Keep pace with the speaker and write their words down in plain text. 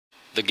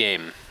The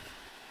game.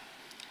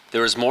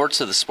 There was more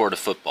to the sport of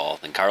football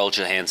than Carl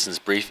Johansson's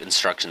brief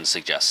instructions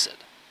suggested,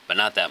 but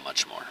not that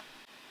much more.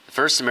 The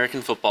first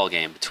American football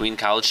game between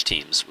college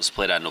teams was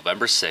played on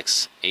November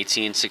 6,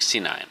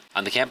 1869,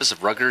 on the campus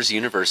of Rutgers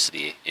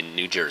University in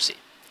New Jersey.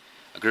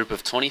 A group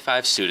of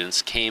 25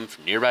 students came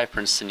from nearby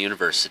Princeton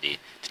University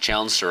to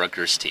challenge the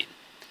Rutgers team.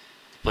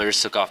 The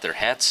players took off their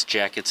hats,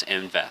 jackets,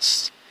 and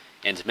vests,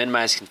 and to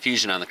minimize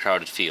confusion on the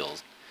crowded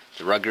field,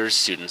 the Rutgers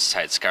students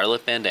tied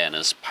scarlet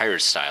bandanas,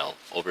 pirate style,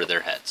 over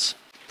their heads.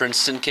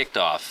 Princeton kicked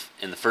off,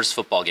 and the first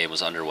football game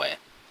was underway.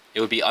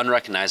 It would be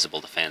unrecognizable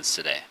to fans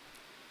today.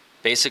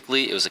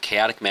 Basically, it was a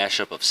chaotic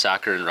mashup of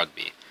soccer and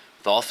rugby,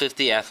 with all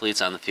 50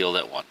 athletes on the field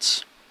at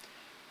once.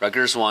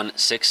 Rutgers won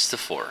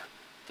 6-4.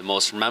 The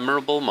most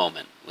memorable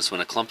moment was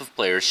when a clump of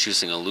players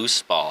choosing a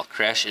loose ball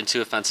crashed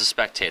into a fence of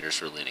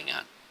spectators were leaning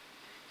on,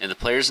 and the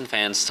players and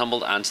fans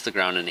tumbled onto the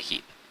ground in a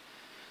heap.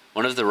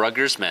 One of the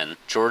Rutgers men,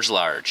 George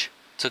Large,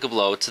 took a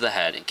blow to the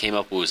head and came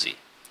up woozy.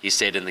 He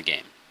stayed in the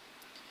game.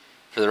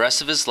 For the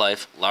rest of his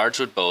life, Large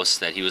would boast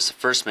that he was the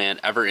first man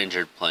ever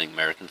injured playing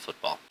American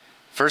football.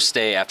 First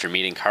day after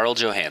meeting Carl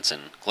Johansson,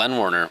 Glenn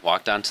Warner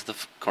walked onto the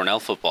Cornell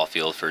football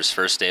field for his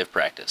first day of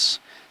practice.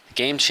 The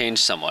game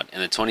changed somewhat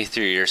in the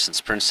 23 years since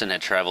Princeton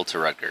had traveled to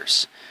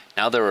Rutgers.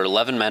 Now there were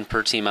 11 men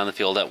per team on the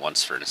field at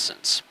once, for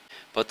instance.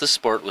 But the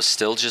sport was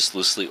still just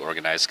loosely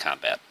organized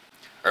combat.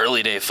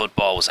 Early day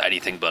football was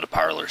anything but a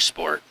parlor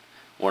sport,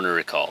 Warner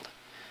recalled.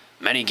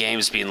 Many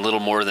games being little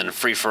more than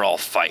free-for-all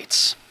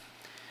fights.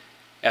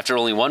 After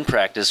only one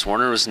practice,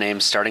 Warner was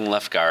named starting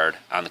left guard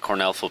on the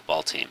Cornell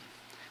football team.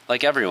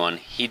 Like everyone,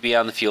 he'd be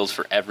on the field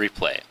for every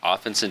play,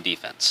 offense and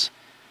defense.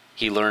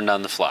 He learned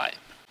on the fly.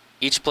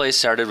 Each play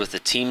started with the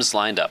teams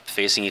lined up,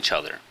 facing each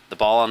other, the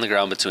ball on the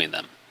ground between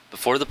them.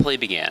 Before the play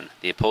began,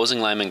 the opposing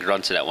linemen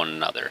grunted at one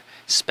another,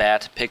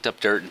 spat, picked up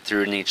dirt, and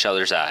threw it in each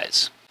other's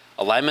eyes.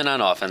 A lineman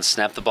on offense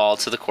snapped the ball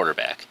to the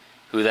quarterback,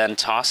 who then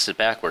tossed it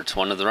backward to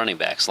one of the running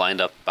backs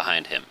lined up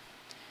behind him.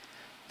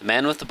 The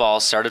man with the ball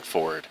started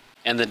forward,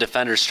 and the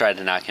defenders tried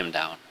to knock him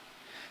down.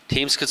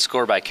 Teams could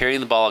score by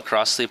carrying the ball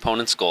across the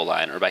opponent's goal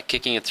line or by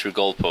kicking it through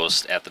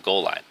goalposts at the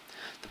goal line.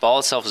 The ball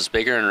itself was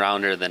bigger and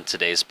rounder than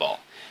today's ball,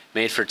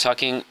 made for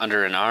tucking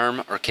under an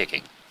arm or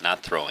kicking,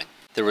 not throwing.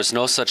 There was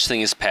no such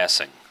thing as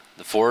passing.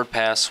 The forward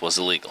pass was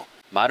illegal.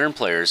 Modern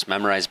players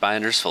memorized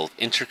binders full of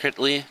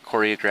intricately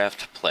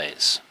choreographed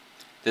plays.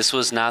 This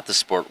was not the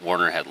sport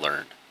Warner had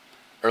learned.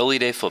 Early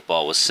day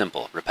football was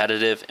simple,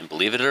 repetitive, and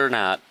believe it or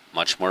not,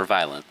 much more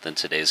violent than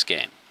today's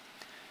game.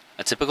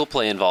 A typical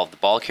play involved the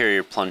ball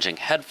carrier plunging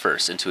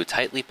headfirst into a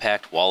tightly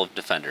packed wall of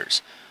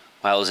defenders,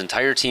 while his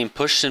entire team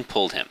pushed and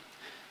pulled him.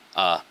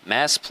 A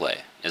mass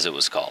play, as it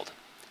was called.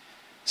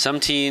 Some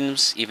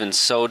teams even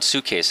sewed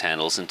suitcase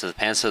handles into the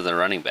pants of their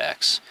running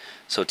backs,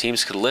 so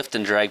teams could lift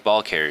and drag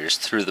ball carriers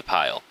through the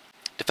pile.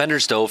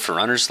 Defenders dove for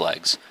runners'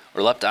 legs,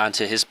 or leapt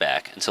onto his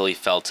back until he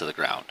fell to the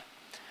ground.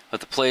 But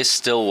the play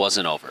still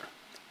wasn't over.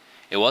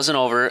 It wasn't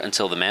over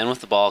until the man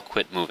with the ball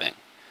quit moving.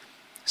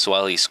 So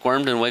while he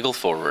squirmed and wiggled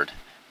forward,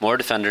 more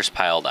defenders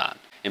piled on,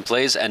 and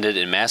plays ended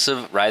in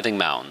massive, writhing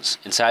mounds,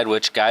 inside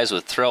which guys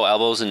would throw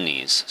elbows and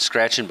knees,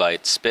 scratch and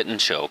bite, spit and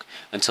choke,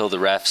 until the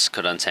refs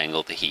could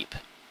untangle the heap.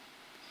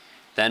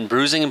 Then,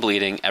 bruising and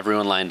bleeding,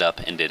 everyone lined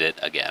up and did it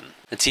again.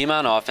 The team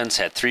on offense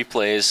had 3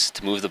 plays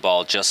to move the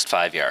ball just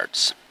 5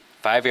 yards.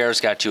 5 yards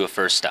got you a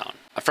first down.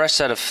 A fresh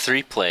set of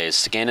 3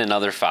 plays to gain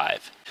another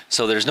 5.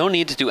 So there's no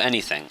need to do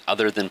anything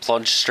other than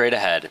plunge straight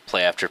ahead,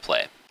 play after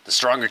play. The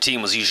stronger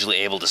team was usually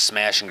able to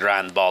smash and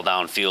grind the ball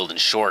downfield in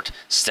short,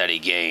 steady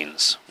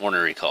gains,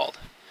 Warner recalled,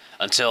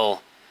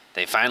 until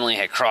they finally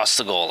had crossed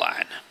the goal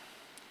line.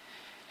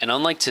 And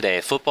unlike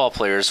today, football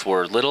players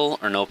wore little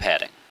or no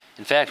padding.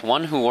 In fact,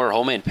 one who wore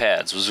homemade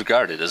pads was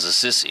regarded as a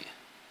sissy,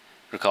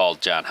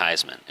 recalled John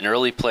Heisman, an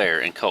early player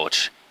and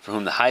coach for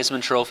whom the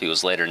Heisman Trophy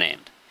was later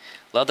named.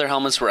 Leather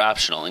helmets were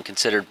optional and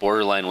considered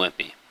borderline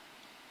wimpy.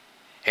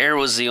 Hair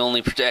was the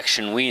only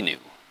protection we knew,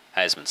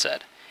 Heisman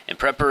said. In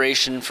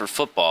preparation for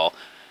football,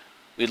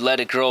 we'd let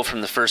it grow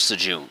from the 1st of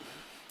June.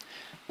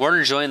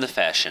 Warner joined the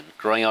fashion,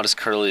 growing out his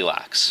curly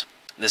locks.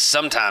 This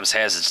sometimes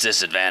has its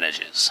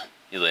disadvantages,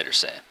 he later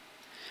said.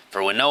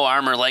 For when no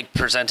armor-like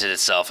presented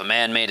itself, a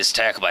man made his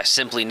tackle by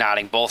simply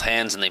knotting both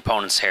hands in the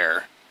opponent's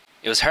hair.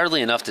 It was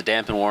hardly enough to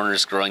dampen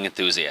Warner's growing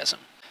enthusiasm.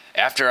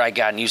 After I'd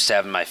gotten used to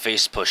having my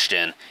face pushed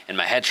in and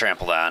my head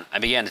trampled on, I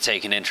began to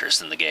take an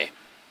interest in the game.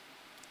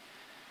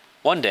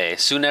 One day,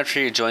 soon after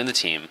he joined the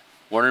team,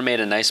 Warner made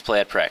a nice play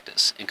at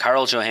practice, and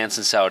Carl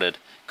Johansson shouted,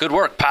 "Good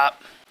work,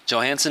 Pop!"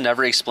 Johansson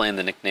never explained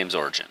the nickname's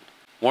origin.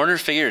 Warner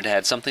figured it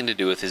had something to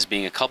do with his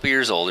being a couple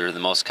years older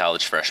than most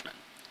college freshmen.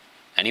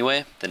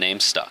 Anyway, the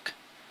name stuck.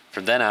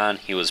 From then on,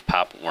 he was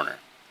Pop Warner.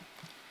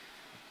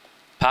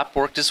 Pop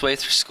worked his way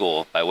through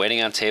school by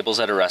waiting on tables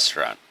at a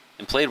restaurant,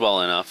 and played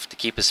well enough to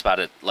keep his spot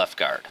at left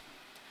guard.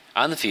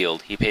 On the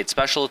field, he paid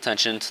special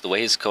attention to the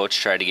way his coach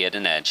tried to get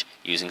an edge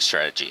using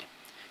strategy,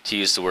 to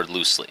use the word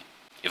loosely.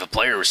 If a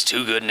player was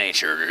too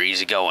good-natured or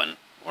easygoing,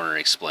 Warner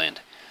explained,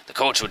 the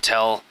coach would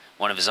tell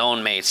one of his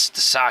own mates to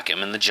sock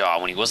him in the jaw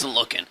when he wasn't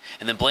looking,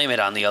 and then blame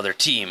it on the other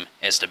team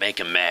as to make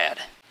him mad.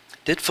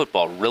 Did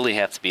football really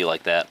have to be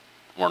like that?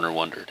 Warner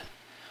wondered.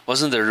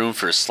 Wasn't there room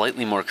for a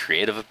slightly more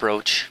creative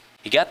approach?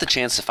 He got the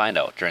chance to find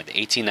out during the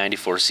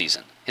 1894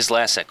 season, his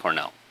last at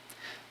Cornell.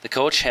 The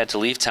coach had to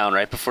leave town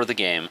right before the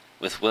game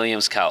with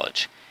Williams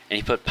College, and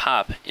he put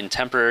Pop in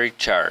temporary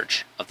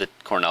charge of the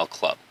Cornell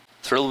club.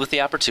 Thrilled with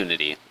the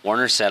opportunity,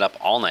 Warner sat up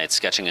all night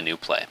sketching a new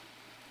play.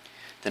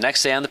 The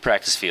next day on the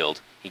practice field,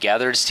 he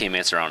gathered his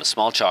teammates around a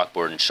small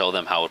chalkboard and showed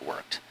them how it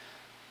worked.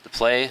 The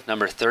play,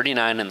 number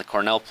 39 in the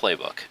Cornell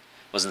playbook,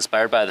 was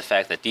inspired by the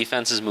fact that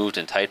defenses moved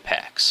in tight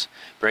packs,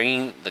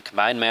 bringing the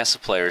combined mass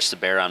of players to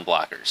bear on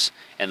blockers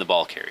and the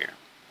ball carrier.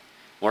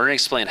 Warner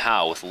explained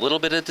how, with a little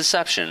bit of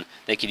deception,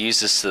 they could use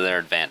this to their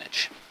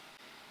advantage.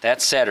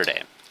 That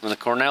Saturday, when the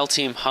Cornell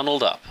team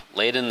huddled up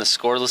late in the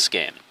scoreless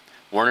game,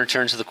 Warner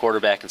turned to the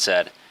quarterback and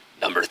said,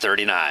 "Number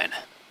 39.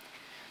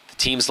 The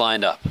teams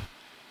lined up.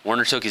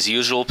 Warner took his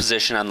usual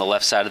position on the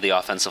left side of the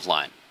offensive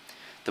line.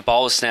 The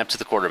ball was snapped to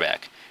the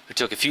quarterback, who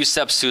took a few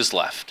steps to his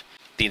left.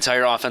 The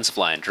entire offensive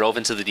line drove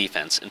into the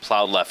defense and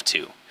plowed left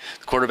too.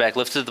 The quarterback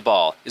lifted the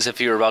ball as if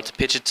he were about to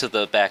pitch it to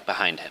the back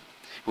behind him,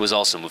 who was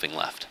also moving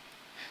left.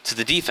 To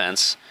the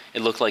defense,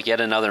 it looked like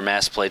yet another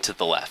mass play to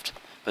the left.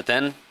 But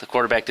then the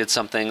quarterback did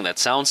something that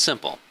sounds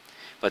simple,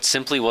 but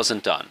simply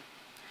wasn't done.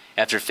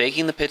 After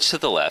faking the pitch to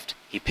the left,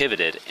 he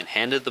pivoted and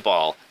handed the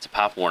ball to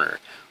Pop Warner,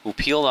 who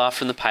peeled off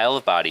from the pile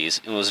of bodies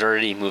and was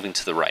already moving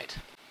to the right.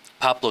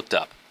 Pop looked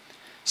up.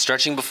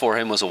 Stretching before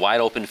him was a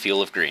wide-open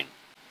field of green.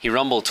 He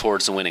rumbled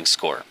towards the winning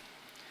score.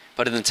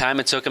 But in the time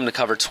it took him to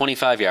cover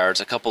 25 yards,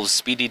 a couple of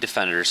speedy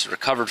defenders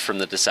recovered from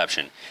the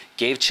deception,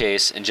 gave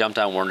chase, and jumped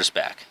on Warner's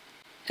back.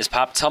 As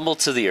Pop tumbled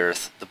to the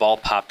earth, the ball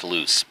popped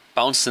loose,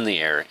 bounced in the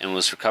air, and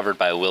was recovered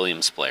by a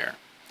Williams player.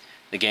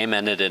 The game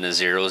ended in a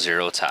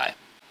 0-0 tie.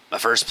 "My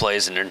first play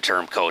as an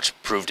interim coach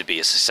proved to be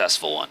a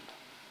successful one,"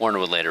 Warner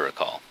would later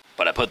recall.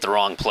 "But I put the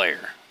wrong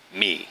player,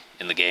 me,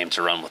 in the game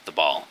to run with the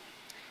ball."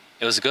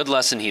 It was a good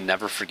lesson he'd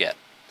never forget.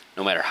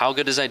 No matter how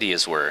good his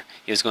ideas were,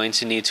 he was going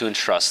to need to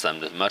entrust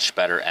them to much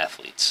better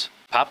athletes.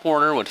 Pop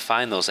Warner would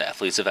find those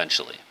athletes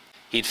eventually.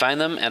 He'd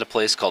find them at a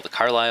place called the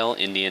Carlisle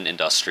Indian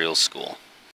Industrial School.